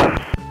around.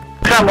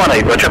 Down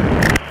 18, roger.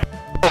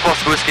 Golf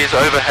Oscar Whiskey is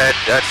overhead,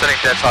 descending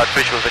dead side,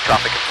 visual with the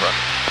traffic in front.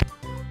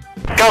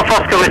 Golf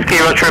Oscar Whiskey,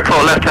 roger,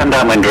 report left hand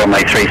downwind,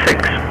 runway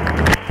 36.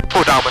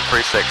 Full downwind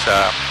 36,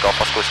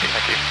 Golf Oscar Whiskey,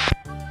 thank you.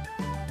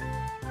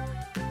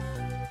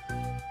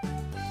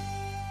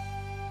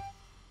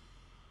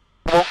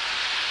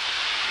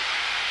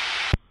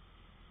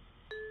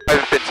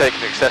 I've been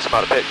taking an excess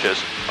amount of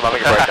pictures. I'm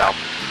having a breakdown.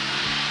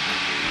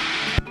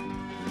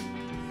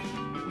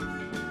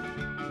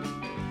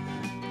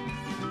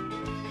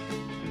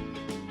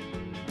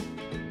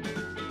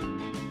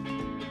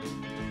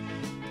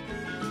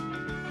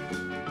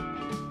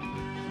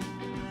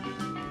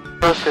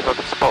 Let's see if I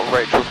can spot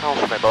Rachel's house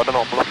from it, but I don't know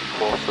what I'm looking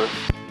for, so...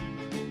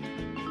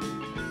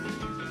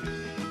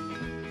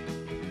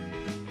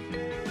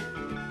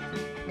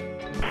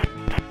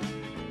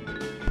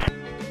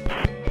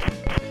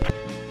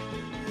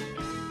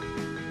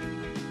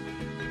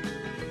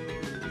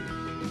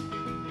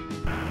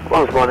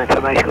 One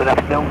information, good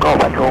afternoon,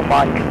 Golf Echo,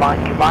 Mike,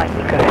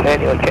 request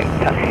radio check,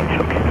 taxi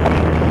instructions.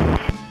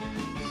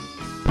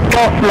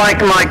 Golf Mike,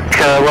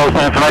 well,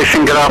 some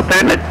information, good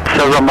afternoon, it's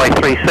runway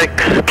 36,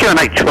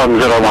 QNH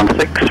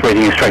 1016,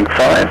 reading is strength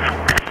 5.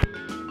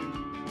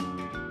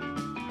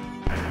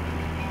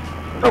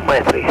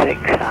 Runway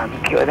 36 and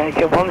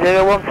QNH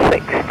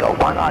 1016, Golf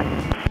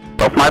Mike.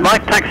 Golf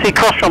Mike, taxi,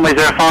 cross runway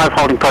 05,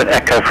 holding point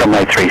Echo from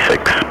runway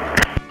 36.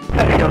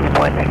 Taxi on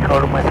point Echo,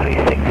 runway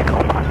 36,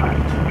 Golf Mike.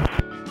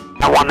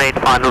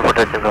 18 final for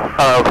December,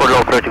 for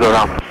low approach go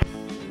around.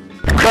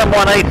 Tram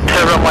 18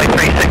 to runway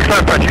 36, low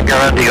approach and go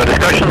around to your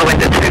discussion, the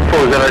wind is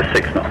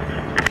 2406 knots.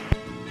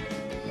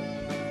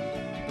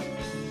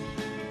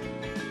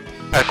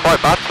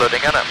 Quite bad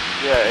flooding, isn't it?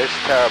 Yeah, it's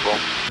terrible.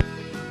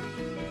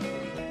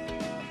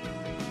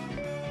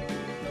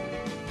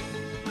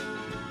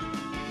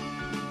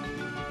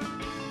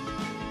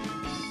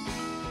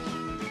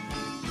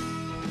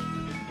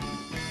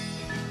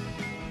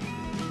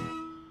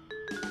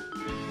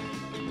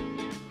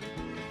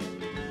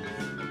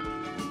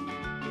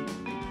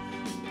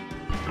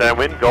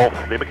 Downwind, Golf,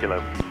 Lima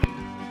Kilo.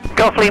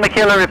 Golf Lima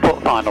Kilo,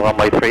 report final,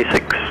 runway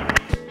 36.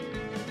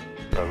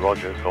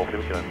 Roger, Golf,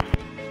 Lima Kilo.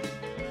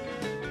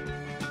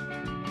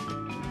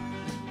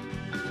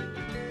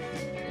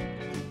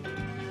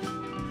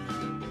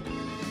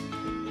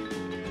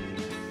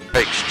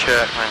 Brakes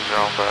check, mains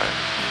are on by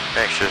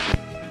extras.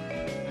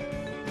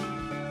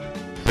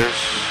 This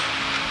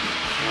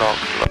lock.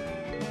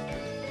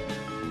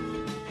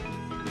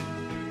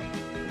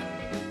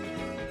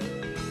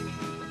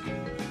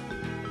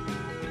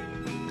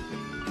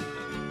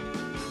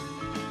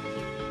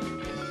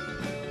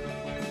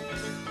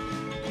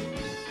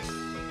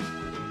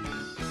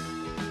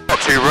 Not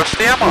too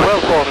rusty, am I?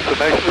 Well born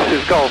information, this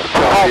is Golf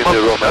Charlie in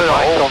the Romeo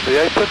on the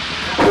apron.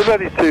 We're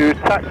ready to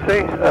taxi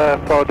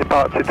for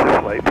departure to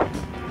Sleep.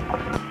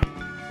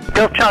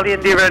 Golf Charlie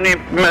India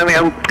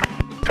Romeo,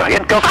 try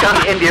again, Golf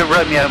Charlie India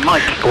Romeo,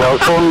 Mike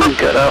Wellsbourne,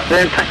 good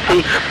afternoon,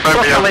 taxi,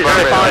 cross runway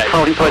 05,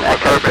 holding point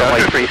Echo,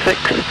 runway 36,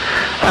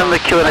 and the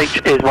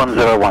QNH is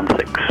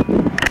 1016.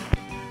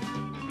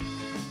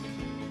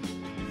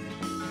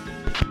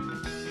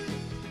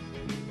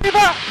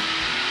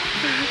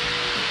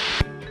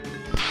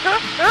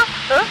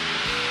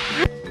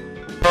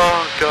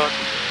 Oh god.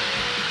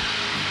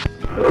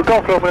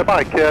 Golf Romeo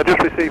Mike,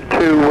 just received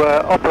two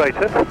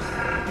operators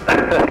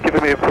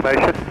giving me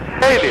information.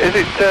 Is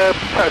it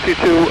taxi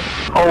to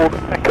Old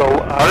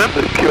Echo and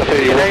the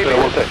QNH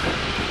 1016?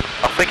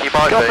 I think he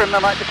might Golf be. Romeo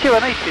Mike, the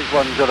QNH is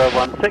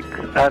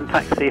 1016, and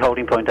taxi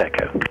holding point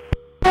Echo.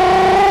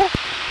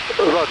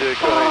 Roger,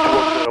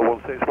 QNH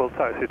 1016 will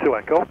taxi to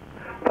Echo.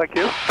 Thank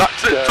you.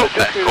 That's it, took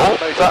Echo.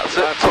 That's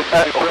it, took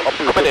Echo. I'm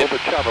coming in.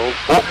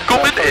 What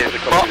coming in?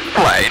 Not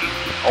plane?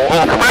 Or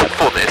coming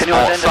for this? Can you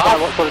identify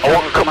what sort of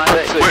channel command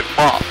it is? Wait,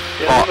 Mark.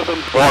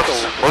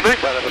 What's funny?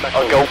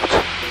 I gulped.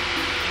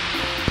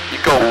 You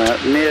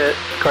gulped. Near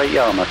Great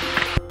Yarmouth.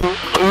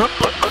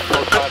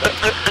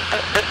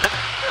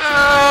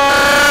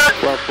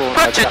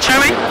 Roger,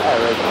 Chewy.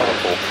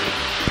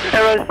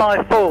 Aeros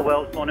 54,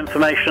 Wellsbourne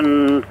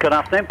information, good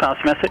afternoon, pass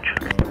your message.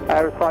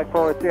 Aeros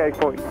 54,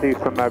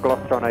 GA42 from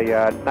Gloucester on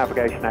a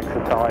navigation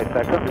exercise.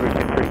 Currently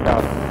reaching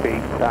 3,000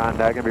 feet and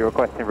going to be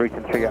requesting route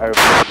and trigger over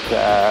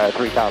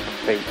 3,000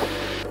 feet.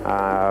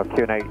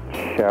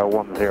 QNH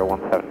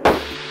 1017.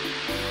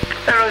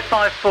 Aeros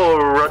 54,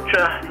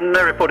 roger,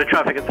 no reported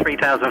traffic at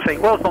 3,000 feet.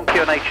 Wellsbourne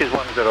QNH is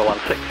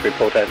 1016,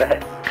 report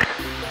overhead.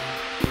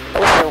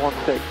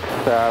 1016,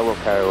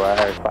 Wilco,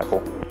 Aeros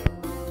 54.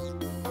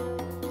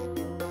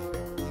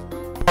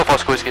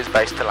 Oscar Whiskey is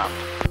based to land.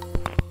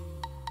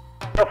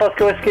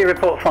 Oscar Whiskey,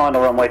 report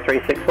final, runway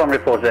 361,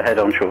 reported ahead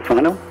on short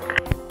final.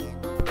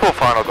 Full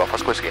final, Golf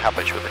Oscar Whiskey, have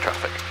issue with the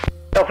traffic.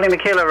 Golf Lima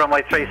Kilo,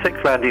 runway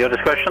 36, land to your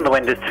discretion, the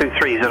wind is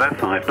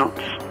 2305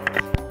 knots.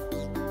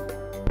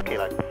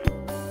 Kilo.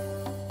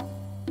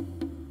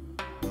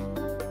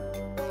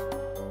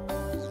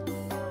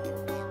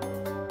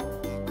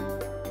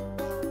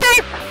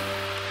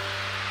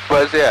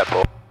 Where's the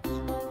airport?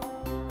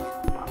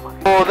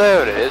 Oh,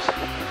 there it is.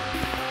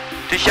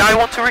 Does Jai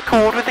want to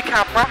record with the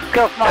camera?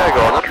 Golf Yeah,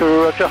 go on.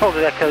 Roger, hold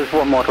the echoes,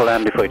 one more to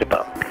land before you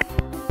depart.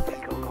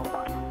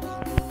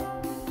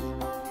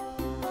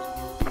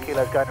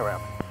 Kilo's going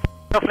around.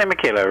 Golf Lima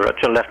Kilo,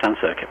 roger, left-hand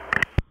circuit.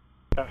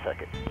 One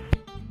second.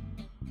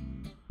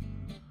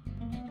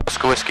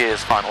 Oscar Whiskey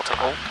is final to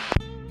hold.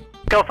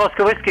 Golf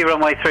Oscar Whiskey,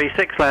 runway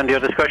 36, land to your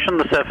discretion,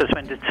 the surface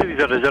wind is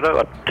 200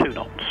 at 2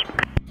 knots.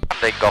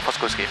 Landing, Golf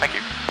Oscar Whiskey, thank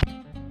you.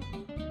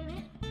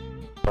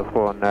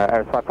 Osborne,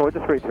 Aeros 54,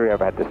 just 33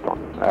 overhead this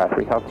one,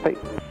 3,000 feet.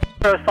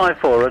 Aeros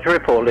 54, roger,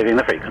 report leaving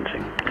the frequency.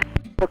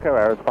 Okay,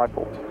 Aeros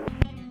 54.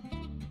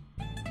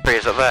 3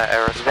 is up there,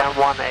 errors. Exam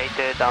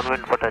 18,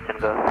 downwind for touch and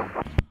go.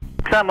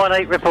 Exam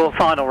 18, report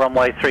final,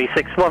 runway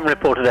 361,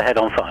 reported ahead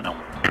on final.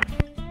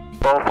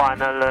 For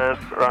final,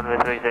 runway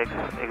 36,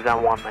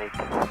 exam 18.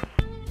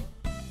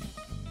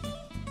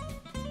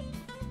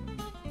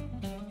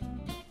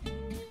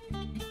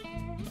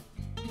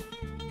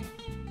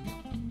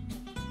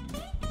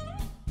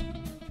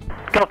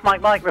 Golf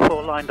Mike Mike,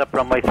 report lined up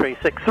runway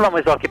 36. The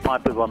runway's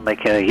occupied, we want to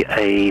make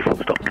a full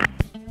stop.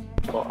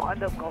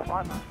 Lined up, Golf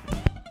Mike.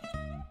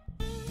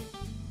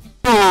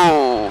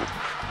 Ooh,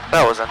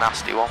 that was a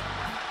nasty one.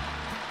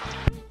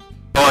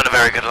 Wasn't a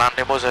very good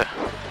landing, was it?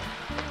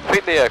 I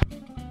think the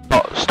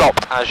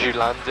stopped as you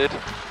landed.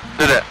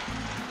 Did it?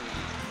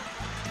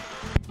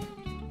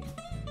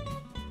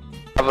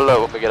 Have a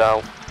look when we get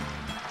out.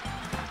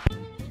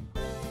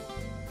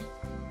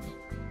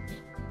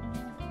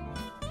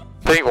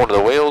 I think one of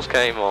the wheels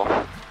came off.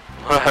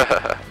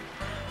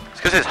 It's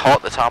because it's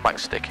hot, the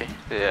tarmac's sticky.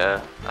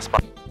 Yeah. That's my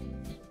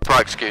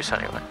excuse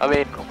anyway. I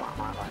mean,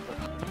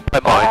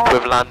 never mind,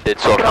 we've landed,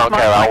 so I can't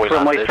care how we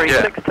runway landed.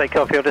 36, take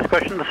off your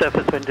discretion. The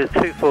surface wind is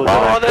 240.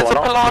 Oh, there's a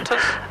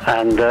Pilatus.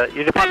 And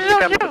you depart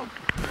the camera.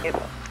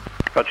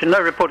 Roger, no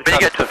reported. When you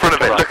get to the front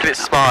of it, look at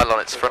its smile on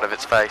its front of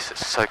its face.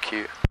 It's so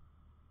cute.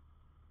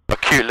 A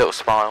cute little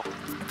smile.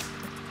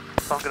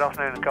 Good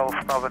afternoon, Golf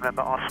Bravo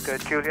November Oscar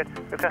Juliet.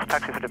 Request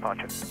taxi for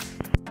departure.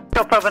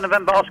 Golf Bravo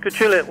November Oscar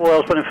Juliet,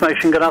 Wales for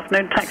information. Good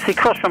afternoon. Taxi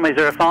cross runway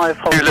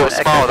 05. Cute little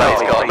smile that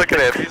he's got. Look at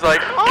him. He's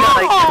like,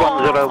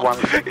 oh!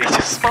 He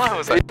just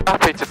smiles. Like, He's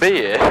happy to be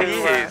here.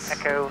 he is.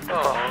 Echo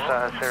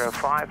cross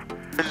 05.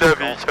 I love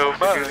you so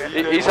much.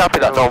 He's happy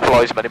that no one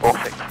flies him anymore.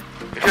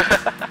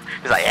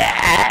 He's like,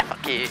 yeah,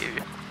 fuck you.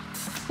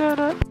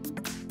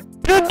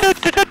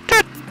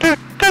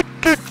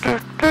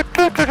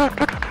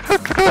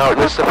 Now,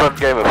 this is the fun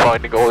game of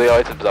finding all the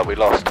items that we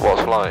lost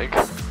whilst flying.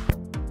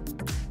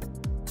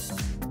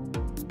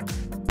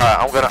 Alright,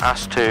 I'm gonna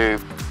ask to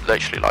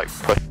literally like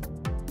push.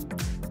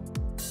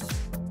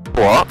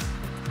 What?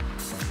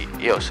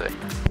 You'll see.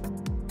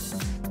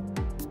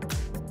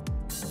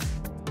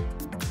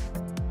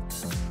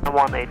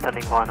 I'm 18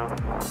 turning final.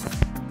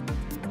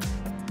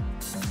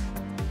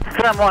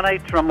 Clam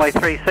 18, runway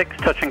 36,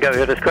 touch and go at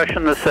your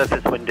discretion. The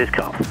surface wind is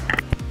calm.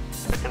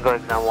 I'm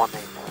going now 18.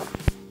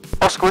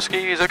 Oscar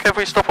Whiskey, is it okay if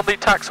we stop on the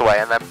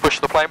taxiway and then push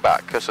the plane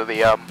back because of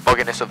the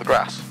bogginess of the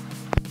grass?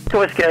 Oscar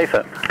Whiskey,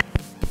 AFIR.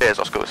 Cheers,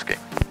 Oscar Whiskey.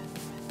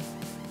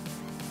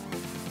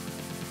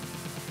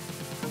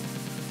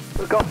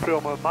 Golf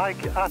Bravo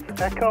Mike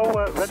at Echo,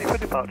 ready for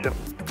departure.